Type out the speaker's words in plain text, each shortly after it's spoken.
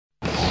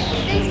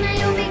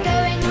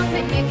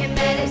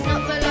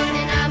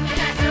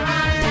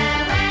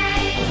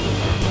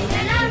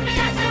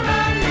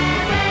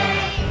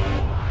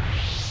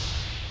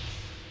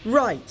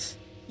Right.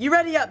 You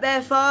ready up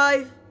there,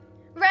 Five?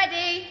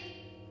 Ready.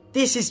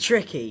 This is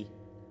tricky.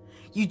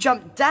 You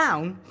jump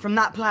down from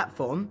that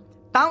platform,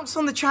 bounce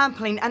on the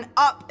trampoline and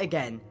up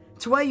again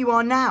to where you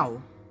are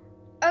now.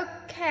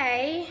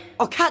 Okay.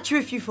 I'll catch you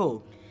if you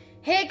fall.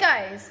 Here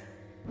goes.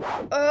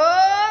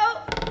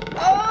 Oh!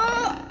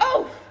 Oh!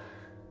 Oh!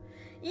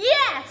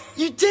 Yes!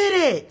 You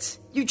did it!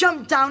 You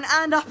jumped down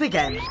and up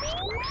again.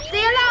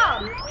 The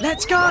alarm!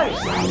 Let's go!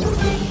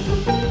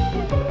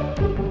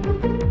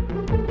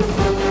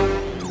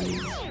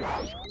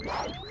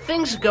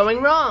 Things are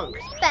going wrong.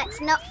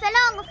 But not for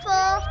long,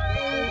 for...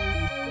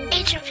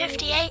 Agent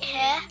 58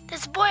 here.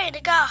 There's a boy and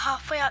a girl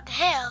halfway up the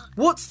hill.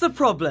 What's the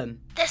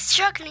problem? They're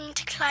struggling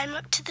to climb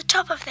up to the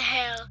top of the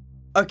hill.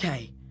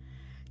 Okay.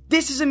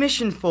 This is a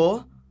mission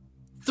for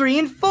 3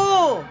 and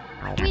 4.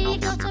 We've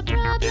got a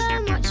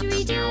problem, what should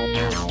we do?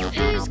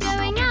 Who's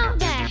going out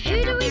there?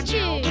 Who do we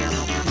choose?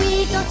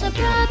 We've got a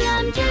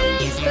problem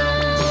to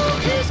explore.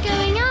 Who's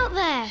going out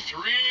there? 3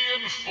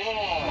 and 4.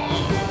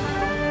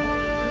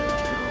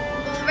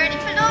 All ready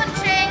for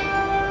launching.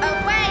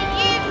 Away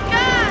you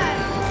go!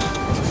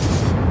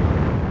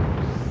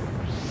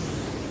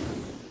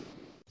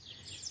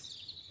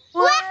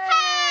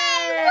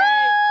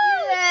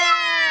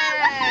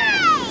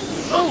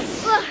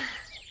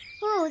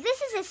 Oh,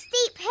 this is a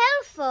steep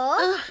hill,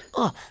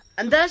 for.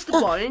 And there's the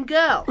boy and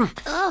girl.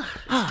 It's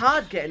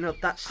hard getting up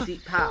that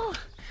steep path.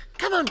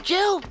 Come on,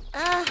 Jill.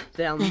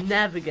 They'll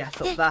never get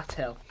up that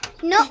hill.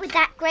 Not with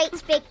that great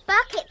big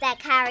bucket they're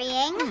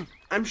carrying.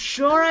 I'm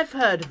sure I've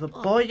heard of a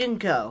boy and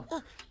girl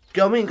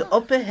going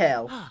up a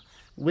hill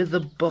with a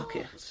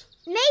bucket.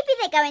 Maybe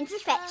they're going to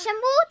fetch some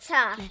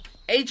water.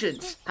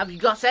 Agents, have you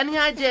got any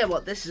idea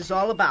what this is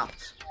all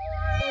about?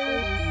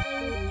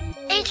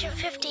 Agent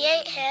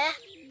 58 here.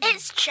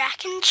 It's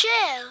Jack and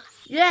Jill.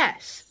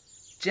 Yes.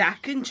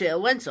 Jack and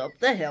Jill went up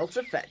the hill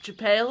to fetch a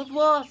pail of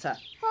water.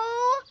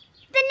 Oh,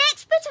 the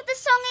next bit of the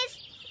song is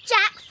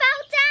Jack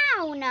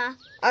fell down.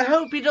 I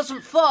hope he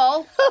doesn't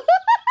fall.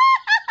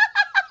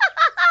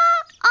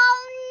 Oh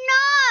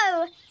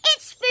no!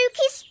 It's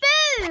Spooky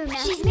Spoon!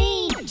 She's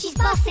mean, she's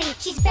bossy,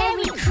 she's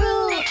very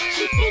cruel.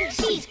 She thinks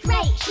she's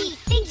great, she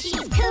thinks she's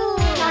cool.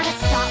 Gotta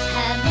stop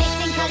her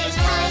mixing, 'cause it's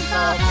time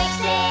for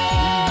fixing.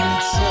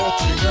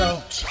 Sorting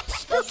out.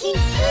 Spooky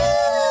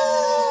Spoon!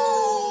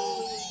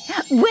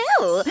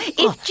 Well,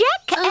 if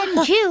Jack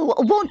and Jill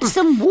want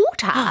some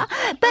water,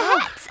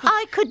 perhaps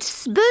I could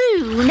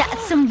spoon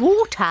some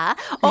water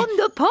on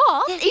the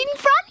path in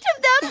front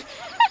of them.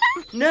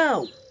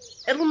 No,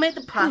 it'll make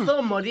the path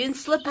all muddy and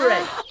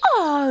slippery.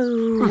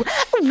 Oh,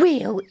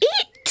 will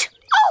it?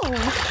 Oh.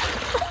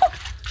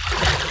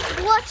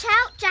 Watch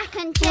out, Jack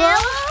and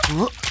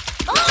Jill.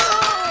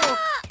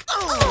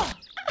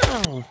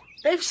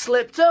 They've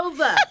slipped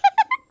over.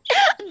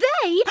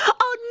 They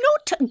are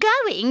not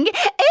going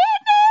anywhere.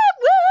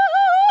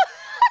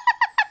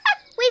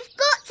 We've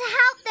got to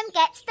help them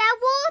get their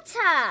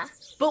water.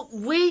 But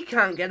we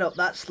can't get up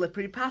that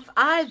slippery path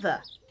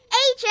either.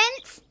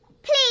 Agents,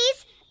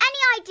 please,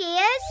 any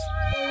ideas?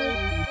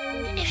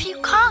 If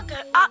you can't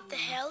go up the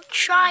hill,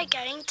 try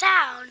going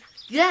down.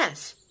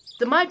 Yes,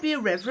 there might be a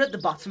river at the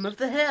bottom of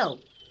the hill.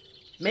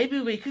 Maybe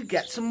we could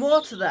get some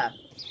water there.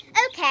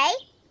 Okay,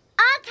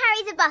 I'll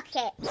carry the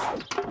bucket.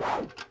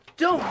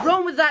 Don't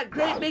run with that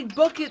great big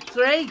bucket,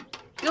 3.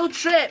 You'll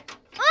trip.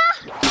 Oh!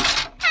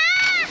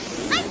 Ah!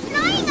 I'm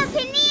flying up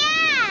in the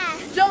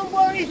air! Don't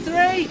worry,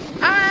 3.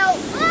 I'll...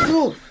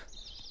 Oof.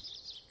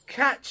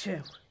 Catch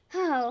you.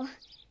 Oh,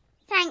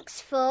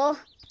 thanks, 4.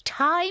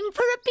 Time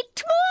for a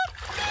bit more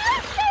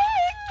flipping.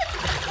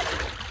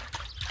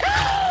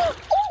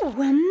 Oh,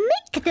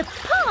 make the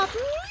path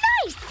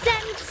nice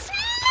and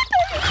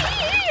slippery.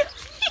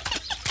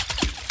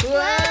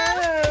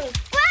 Whoa!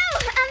 Whoa!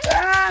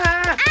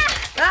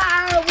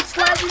 We're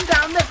sliding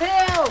down the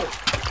hill.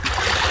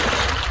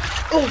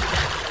 Oh!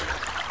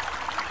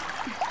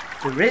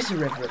 There is a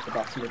river at the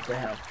bottom of the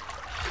hill.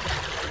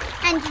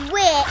 And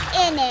we're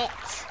in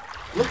it.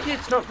 Lucky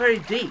it's not very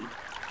deep,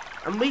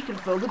 and we can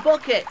fill the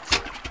bucket.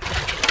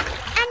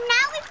 And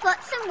now we've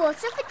got some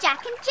water for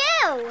Jack and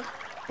Jill.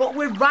 But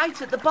we're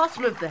right at the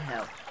bottom of the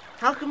hill.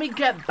 How can we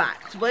get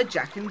back to where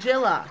Jack and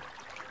Jill are?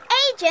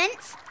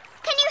 Agents,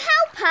 can you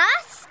help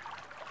us?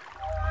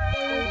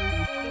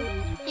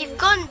 You've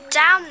gone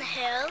down the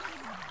hill.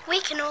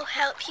 We can all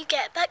help you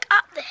get back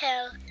up the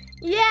hill.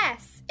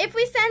 Yes, if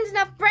we send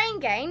enough brain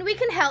gain, we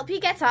can help you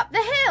get up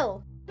the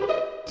hill.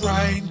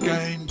 Brain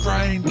gain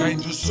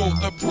to solve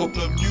the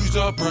problem. Use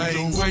our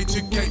brains. The way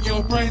to get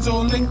your brains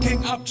all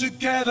linking up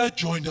together.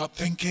 Joined up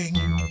thinking.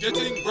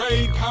 Getting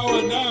brain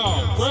power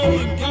now.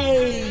 Brain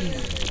gain.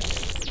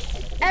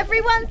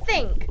 Everyone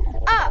think.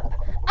 Up,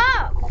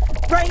 up.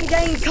 Brain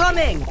gain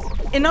coming.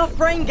 Enough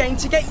brain gain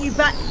to get you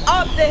back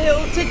up the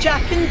hill to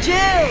Jack and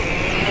Jill.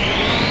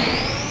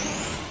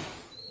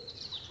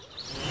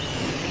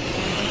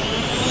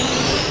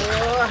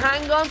 Oh,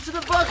 hang on to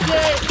the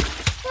bucket.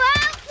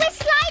 Wow, we're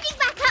sliding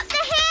back up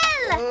the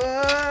hill.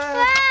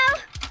 Wow,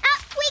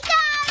 up we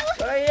go.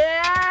 Oh,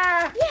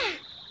 yeah. Yeah,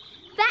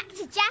 back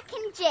to Jack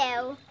and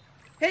Jill.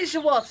 Here's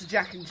your water,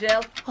 Jack and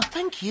Jill. Oh,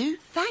 thank you.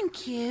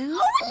 Thank you.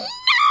 Oh,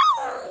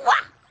 no!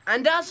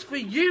 And as for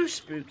you,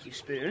 Spooky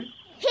Spoon...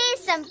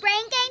 Here's some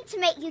brain game to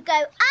make you go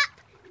up,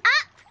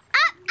 up,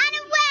 up and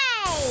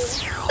away!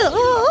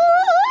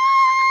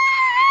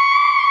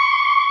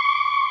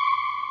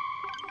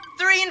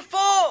 3 and 4,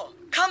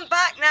 come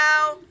back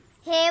now.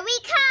 Here we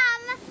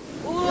come!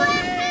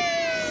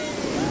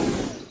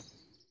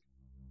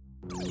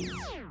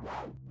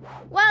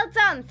 Well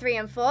done, 3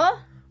 and 4.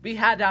 We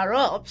had our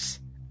ups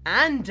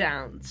and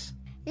downs.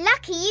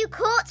 Lucky you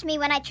caught me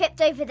when I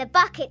tripped over the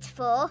bucket,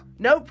 4.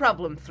 No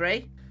problem,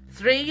 3.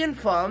 3 and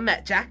 4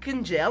 met Jack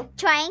and Jill.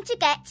 Trying to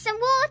get some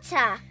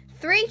water.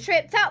 3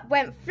 tripped up,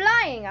 went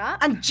flying up.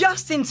 And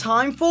just in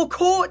time for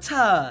caught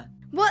her.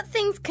 What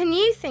things can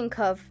you think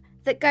of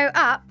that go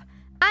up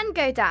and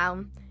go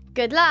down?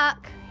 Good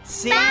luck.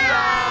 See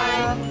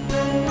ya.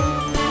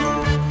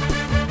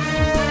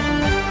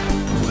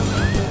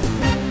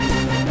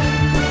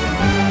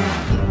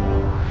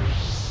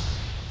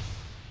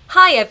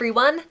 Hi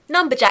everyone,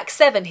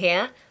 Numberjacks7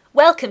 here.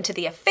 Welcome to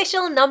the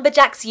official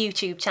Numberjacks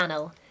YouTube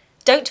channel.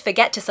 Don't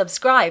forget to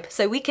subscribe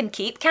so we can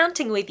keep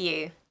counting with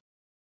you.